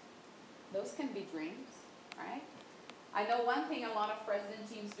 Those can be dreams, right? I know one thing a lot of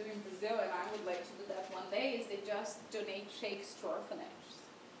president teams do in Brazil, and I would like to do that one day, is they just donate shakes to orphanages.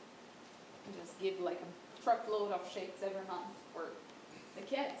 And just give like a truckload of shakes every month for the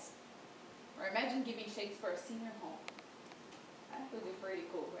kids. Or imagine giving shakes for a senior home. That would be pretty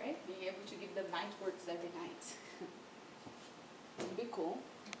cool, right? Being able to give them night works every night. It would be cool.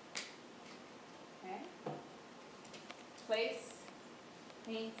 Okay? Place,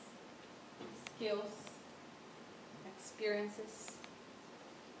 things, skills, experiences,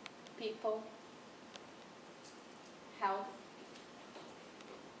 people, health.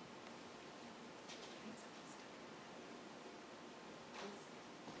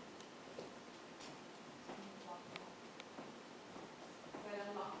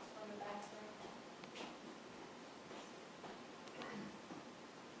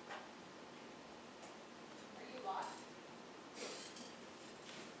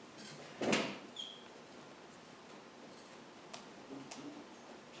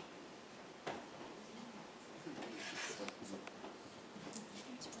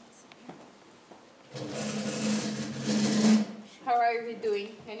 How are we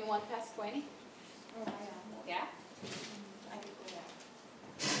doing? Anyone past 20? Oh, I am. Yeah? I could go there.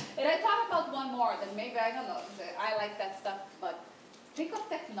 And I thought about one more, then maybe, I don't know, I like that stuff, but think of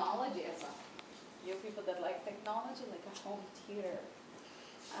technology as a, you people that like technology, like a home theater.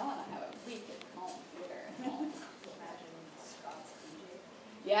 I want to have a wicked home theater at home. Imagine Scott's DJ.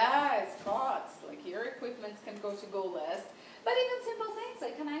 Yeah, Scott's, like your equipment can go to go list, but even simple things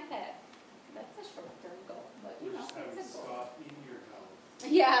like an iPad. That's a short-term goal, but you know, Just have it's a goal. Scott in your house.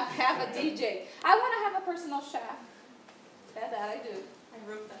 Yeah, have a DJ. I want to have a personal chef. Yeah, that I do. I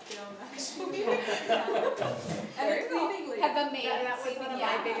wrote that down actually. There And a you go. cleaning lady. Have a maid. That was one of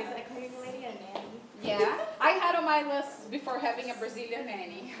Yeah. my biggest, a cleaning lady and a nanny. Yeah, I had on my list before having a Brazilian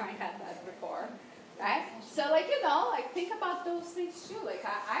nanny. I had that before, right? So like, you know, like think about those things too. Like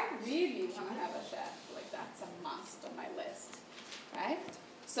I really want to have a chef. Like that's a must on my list, right?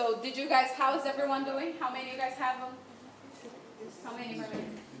 So did you guys, how is everyone doing? How many of you guys have them? How many more?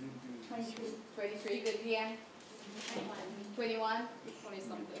 22. 23, good, Leanne? 21? 20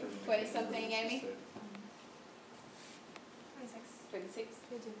 something. 20 something, Amy? 26. 26?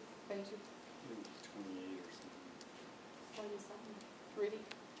 22. 22? 28 or something. 47. Really?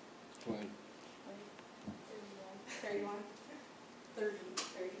 20. 31? 30.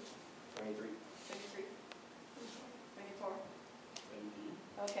 30? 23. 23? 24? 17.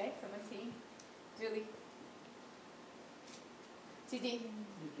 Okay, 17. Julie? TD?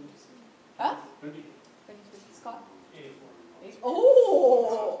 Huh? 22. Scott? 84.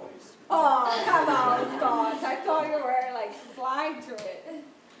 Oh! Oh, come on, Scott. I thought you were like flying through it.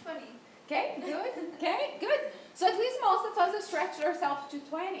 20. Okay, good. Okay, good. So at least most of us have stretched ourselves to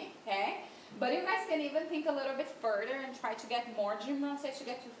 20, okay? But you guys can even think a little bit further and try to get more gym runs, say to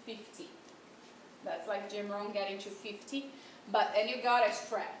get to 50. That's like gym run getting to 50. But, and you gotta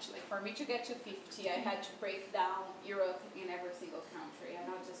stretch. Like for me to get to 50, I had to break down Europe in every single country. I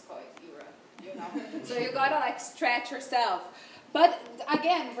not just call it Europe, you know? So you gotta like stretch yourself. But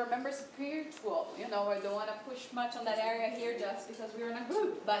again, remember spiritual, you know, I don't want to push much on that area here just because we're in a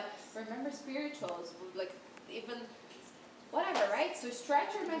group. But remember spirituals, like even whatever, right? So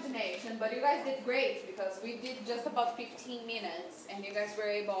stretch your imagination, but you guys did great because we did just about 15 minutes and you guys were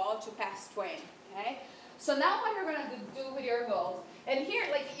able to pass 20, okay? So now what you're going to do with your goals, and here,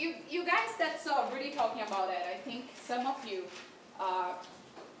 like you guys that saw Rudy talking about it, I think some of you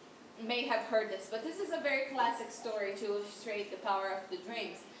may have heard this, but this is a very classic story to illustrate the power of the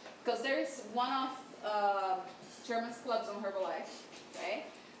dreams. Because there's one of Chairman's Clubs on Herbalife, right?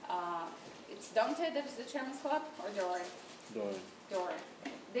 It's Dante that's the Chairman's Club, or Doran? Doran.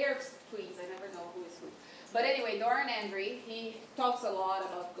 They're twins, I never know who is who. But anyway, Doran Andry, he talks a lot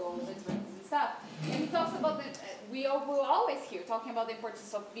about goals and dreams and stuff. And he talks about that we will always hear talking about the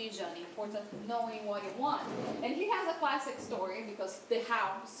importance of vision, the importance of knowing what you want. And he has a classic story because the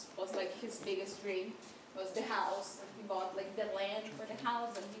house was like his biggest dream, was the house. And he bought like the land for the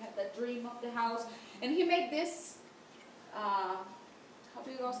house and he had that dream of the house. And he made this, how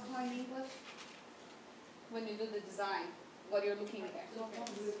do you guys call it in English? When you do the design, what you're looking at.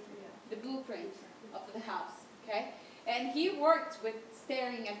 The blueprint of the house, okay? And he worked with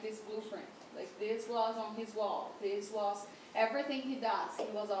staring at this blueprint. Like this was on his wall. This was everything he does. He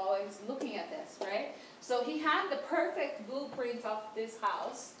was always looking at this, right? So he had the perfect blueprint of this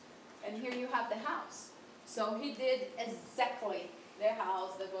house. And here you have the house. So he did exactly the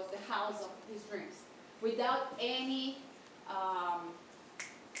house that was the house of his dreams. Without any,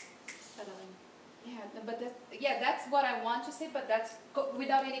 that's what I want to say, but that's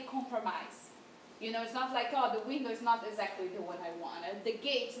without any compromise. You know, it's not like, oh, the window is not exactly the one I wanted. The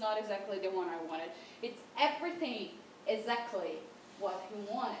gate's not exactly the one I wanted. It's everything exactly what he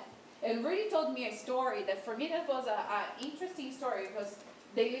wanted. And Rudy told me a story that for me that was an interesting story because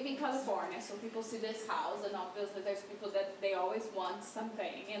they live in California, so people see this house, and obviously there's people that they always want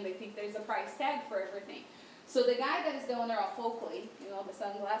something, and they think there's a price tag for everything. So the guy that is the owner of Oakley, you know, the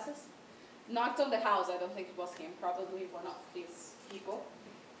sunglasses, knocked on the house. I don't think it was him, probably one of these people.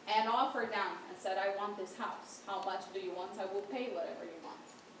 And offered down and said, I want this house. How much do you want? I will pay whatever you want.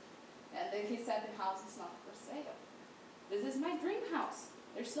 And then he said, the house is not for sale. This is my dream house.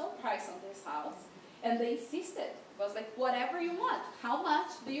 There's no price on this house. And they insisted. It was like, whatever you want. How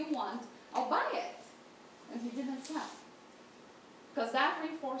much do you want? I'll buy it. And he didn't sell. Because that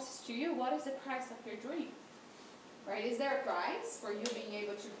reinforces to you, what is the price of your dream? Right? Is there a price for you being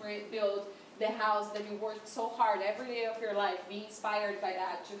able to build the house that you worked so hard every day of your life, being inspired by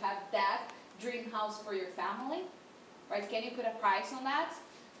that, to have that dream house for your family? Right? Can you put a price on that?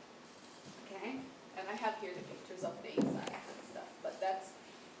 Okay. And I have here the pictures of the inside and stuff, but that's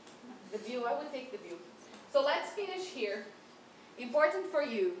the view. I would take the view. So let's finish here. Important for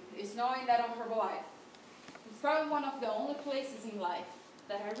you is knowing that on Herbalife, probably one of the only places in life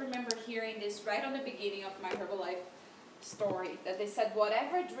that I remember hearing this right on the beginning of my Herbalife story, that they said,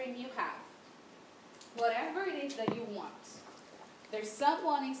 whatever dream you have, whatever it is that you want, there's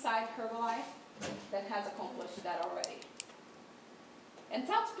someone inside Herbalife that has accomplished that already. And it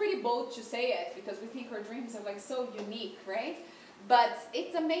sounds pretty bold to say it because we think our dreams are like so unique, right? But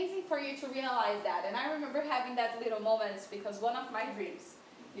it's amazing for you to realize that. And I remember having that little moments because one of my dreams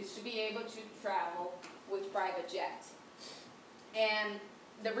is to be able to travel with private jet. And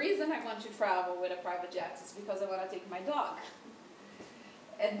the reason I want to travel with a private jet is because I want to take my dog.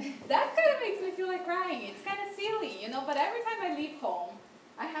 And that kind of makes me feel like crying. It's kind of silly, you know, but every time I leave home,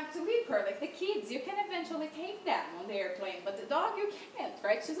 I have to leave her. Like the kids, you can eventually take them on the airplane, but the dog you can't,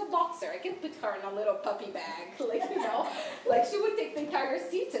 right? She's a boxer. I can put her in a little puppy bag, like, you know, like she would take the entire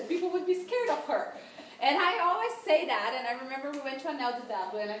seat and people would be scared of her. And I always say that, and I remember we went to an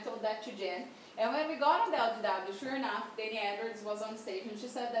LDW and I told that to Jen. And when we got on the LDW, sure enough, Danny Edwards was on stage and she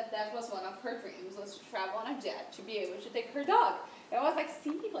said that that was one of her dreams, was to travel on a jet, to be able to take her dog. And I was like,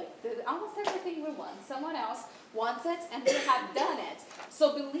 see, like almost everything we want, someone else wants it and they have done it.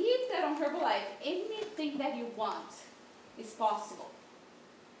 So believe that on Herbalife, anything that you want is possible.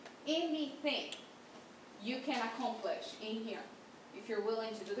 Anything you can accomplish in here if you're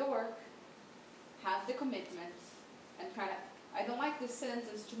willing to do the work, have the commitment, and kind of, I don't like this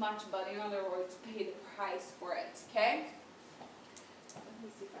sentence too much, but in other words, pay the price for it, okay? Let me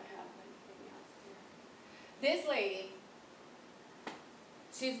see if I have anything else here. This lady,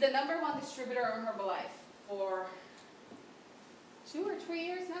 she's the #1 distributor on Herbalife for 2 or 3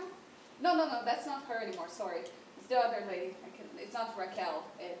 years now? No, that's not her anymore, sorry. It's the other lady. It's not Raquel.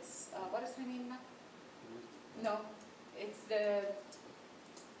 It's, what is her name now? No, it's the,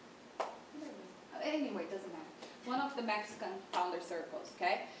 anyway, it doesn't matter. One of the Mexican founder circles,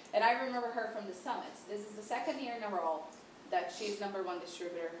 okay? And I remember her from the summits. This is the 2nd year in a row that she's #1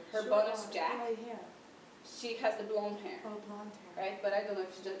 distributor. Her bonus Jack, hair. she has the blonde hair. Oh, blonde hair. Right, but I don't know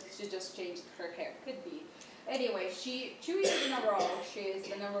if she just changed her hair. Could be. Anyway, 2 years in a row, she is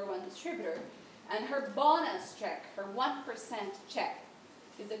the #1 distributor. And her bonus check, her 1% check,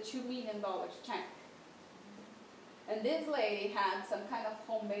 is a $2 million check. And this lady had some kind of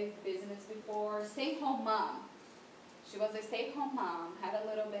home-based business before, stay-home mom. She was a stay-home mom, had a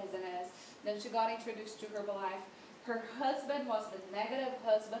little business. Then she got introduced to Herbalife. Her husband was the negative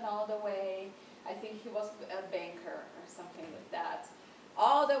husband all the way. I think he was a banker or something like that.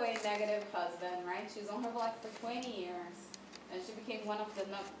 All the way negative husband, right? She's on Herbalife for 20 years. And she became one of the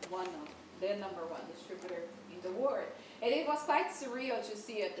 #1 distributor in the world. And it was quite surreal to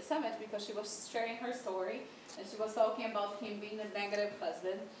see at the summit because she was sharing her story. And she was talking about him being a negative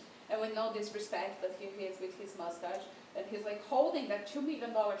husband. And with no disrespect, but here he is with his mustache. And he's like holding that $2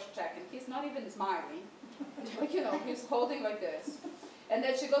 million check. And he's not even smiling. Like, you know, he's holding like this. And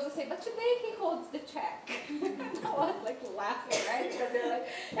then she goes to say, but today he holds the check. I was like laughing, right? Because they're like,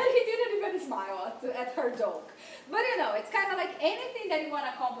 and he didn't even smile at her joke. But you know, it's kind of like anything that you want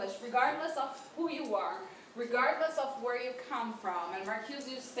to accomplish, regardless of who you are, regardless of where you come from. And Marcuse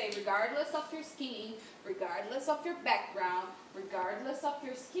used to say, regardless of your skin, regardless of your background, regardless of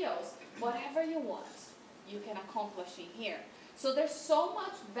your skills, whatever you want, you can accomplish in here. So there's so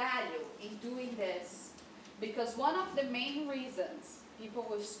much value in doing this because one of the main reasons people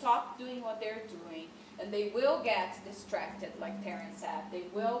will stop doing what they're doing and they will get distracted, like Terrence said. They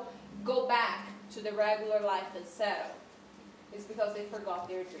will go back to the regular life and settle. It's because they forgot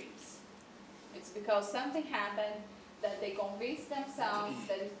their dreams. It's because something happened that they convinced themselves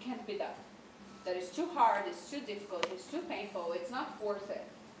that it can't be done. That it's too hard, it's too difficult, it's too painful, it's not worth it.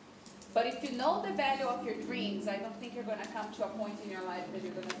 But if you know the value of your dreams, I don't think you're going to come to a point in your life that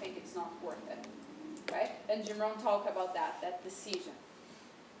you're going to think it's not worth it. Right? And Jim Rohn talked about that decision.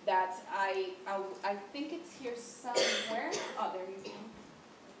 That I think it's here somewhere. Oh, there you go.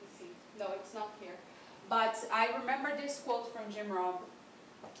 Let me see. No, it's not here. But I remember this quote from Jim Rohn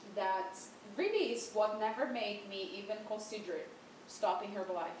that really is what never made me even consider stopping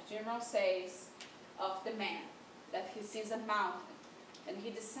Herbalife. Jim Rohn says of the man that he sees a mountain and he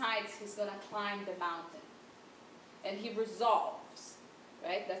decides he's going to climb the mountain. And he resolves,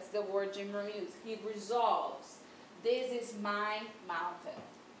 right? That's the word Jim Rohn used. He resolves, this is my mountain.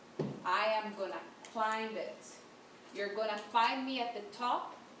 I am going to climb it. You're going to find me at the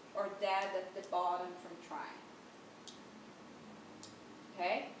top or dead at the bottom from trying.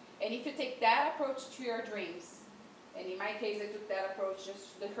 Okay? And if you take that approach to your dreams, and in my case I took that approach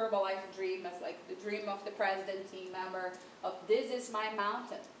just to the Herbalife dream as like the dream of the president team member of this is my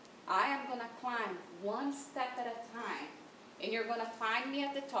mountain. I am going to climb one step at a time. And you're going to find me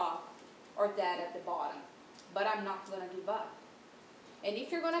at the top or dead at the bottom. but I'm not gonna give up. And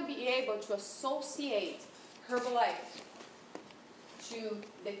if you're gonna be able to associate Herbalife to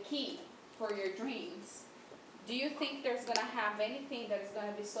the key for your dreams, do you think there's gonna have anything that is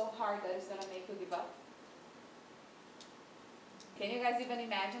gonna be so hard that is gonna make you give up? Can you guys even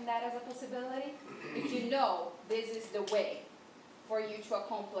imagine that as a possibility? If you know this is the way for you to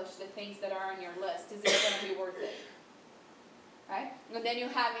accomplish the things that are on your list, is it gonna be worth it? Right? And then you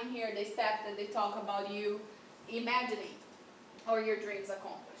have in here the step that they talk about you imagining or your dreams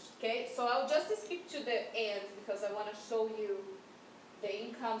accomplished. Okay, so I'll just skip to the end because I want to show you the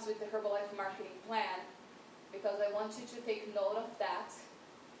incomes with the Herbalife marketing plan, because I want you to take note of that,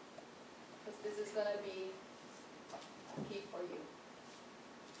 because this is going to be key for you.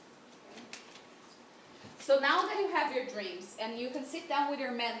 Okay. So now that you have your dreams and you can sit down with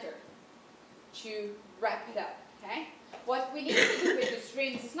your mentor to wrap it up, okay? What we need to do with these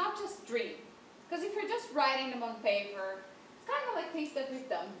dreams is not just dream, because if you're just writing them on paper, it's kind of like things that we've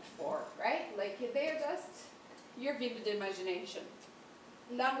done before, right? Like they're just your vivid imagination.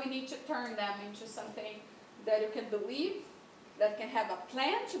 Now we need to turn them into something that you can believe, that can have a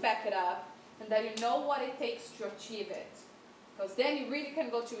plan to back it up, and that you know what it takes to achieve it. Because then you really can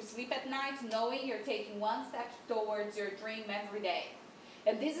go to sleep at night knowing you're taking one step towards your dream every day.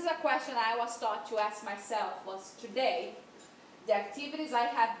 And this is a question I was taught to ask myself was today, the activities I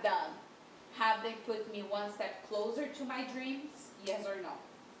have done, have they put me one step closer to my dreams? Yes or no?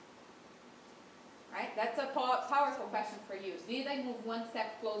 Right? That's a powerful question for you. Did I move one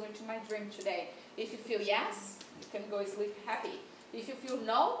step closer to my dream today? If you feel yes, you can go sleep happy. If you feel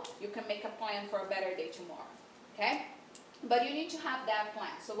no, you can make a plan for a better day tomorrow. Okay? But you need to have that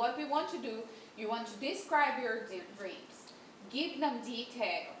plan. So what we want to do, you want to describe your dreams. Give them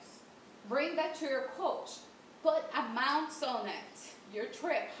details. Bring that to your coach. Put amounts on it. Your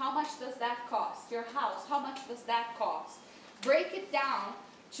trip, how much does that cost? Your house, how much does that cost? Break it down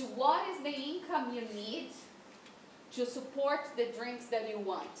to what is the income you need to support the dreams that you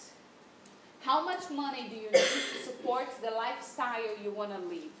want. How much money do you need to support the lifestyle you want to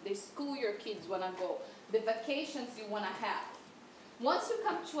live, the school your kids want to go, the vacations you want to have? Once you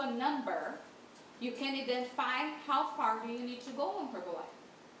come to a number, you can identify how far do you need to go on Herbalife.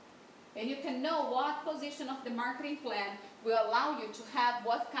 And you can know what position of the marketing plan will allow you to have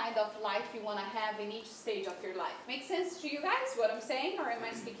what kind of life you want to have in each stage of your life. Make sense to you guys what I'm saying, or am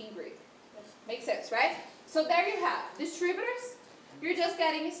I speaking Greek? Makes sense, right? So there you have. Distributors, you're just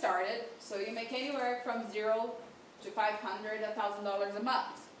getting started. So you make anywhere from $0 to $500, $1,000 a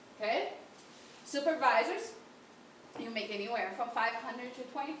month. Okay? Supervisors, you make anywhere from $500 to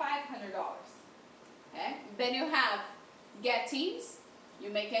 $2,500. Okay? Then you have get teams. You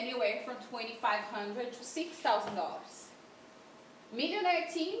make anywhere from $2,500 to $6,000. Millionaire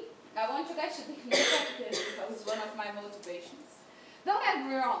team, I want you guys to think more about this because it's one of my motivations. Don't get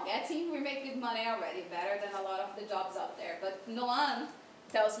me wrong, get team, we make good money already, better than a lot of the jobs out there. But Noam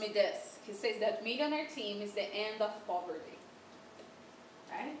tells me this. He says that millionaire team is the end of poverty.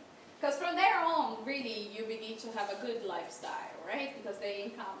 Right? Because from there on, really, you begin to have a good lifestyle, right? Because the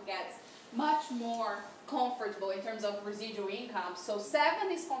income gets much more comfortable in terms of residual income. So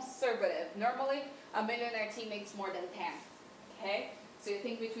 7 is conservative. Normally, a millionaire team makes more than 10. Okay? So you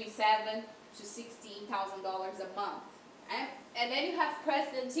think between $7,000 to $16,000 a month. And then you have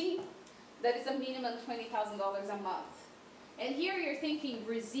president team, that is a minimum $20,000 a month. And here you're thinking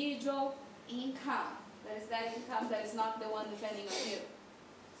residual income. That is that income that is not the one depending on you.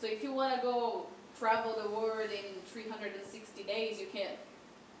 So if you want to go travel the world in 360 days, you can.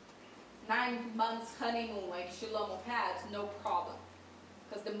 9 months honeymoon like Shlomo had, no problem.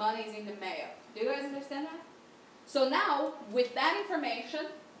 Because the money is in the mail. Do you guys understand that? So now, with that information,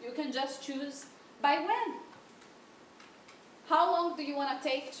 you can just choose by when. How long do you want to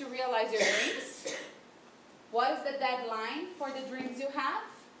take to realize your dreams? What is the deadline for the dreams you have?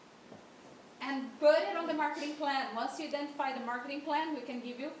 And put it on the marketing plan. Once you identify the marketing plan, we can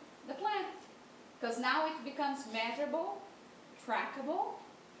give you the plan. Because now it becomes measurable, trackable,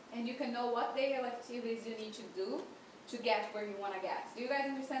 and you can know what daily activities you need to do to get where you want to get. Do you guys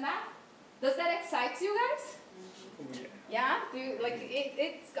understand that? Does that excite you guys? Yeah? Do you, like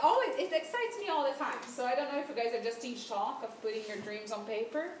it excites me all the time. So I don't know if you guys are just in shock of putting your dreams on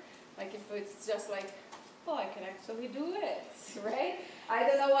paper. Like if it's just like, oh, I can actually do it, right? I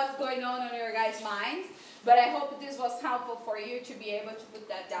don't know what's going on in your guys' minds, but I hope this was helpful for you to be able to put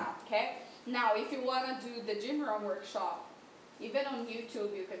that down, okay? Now, if you want to do the Gym Room workshop, even on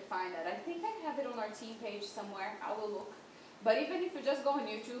YouTube you can find that. I think I have it on our team page somewhere. I will look. But even if you just go on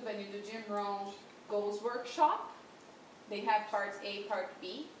YouTube and you do Jim Rohn Goals Workshop, they have part A, part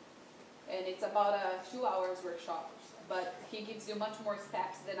B. and it's about a 2 hours workshop, but he gives you much more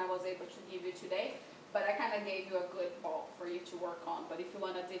steps than I was able to give you today. But I kind of gave you a good bulk for you to work on. But if you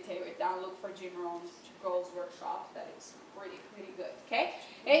want to detail it down, look for Jim Rohn's Girls Workshop. That is pretty good, okay?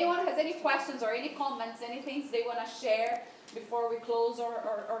 Anyone has any questions or any comments, any things they want to share before we close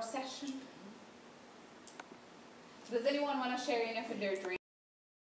our session? Does anyone want to share any of their dreams?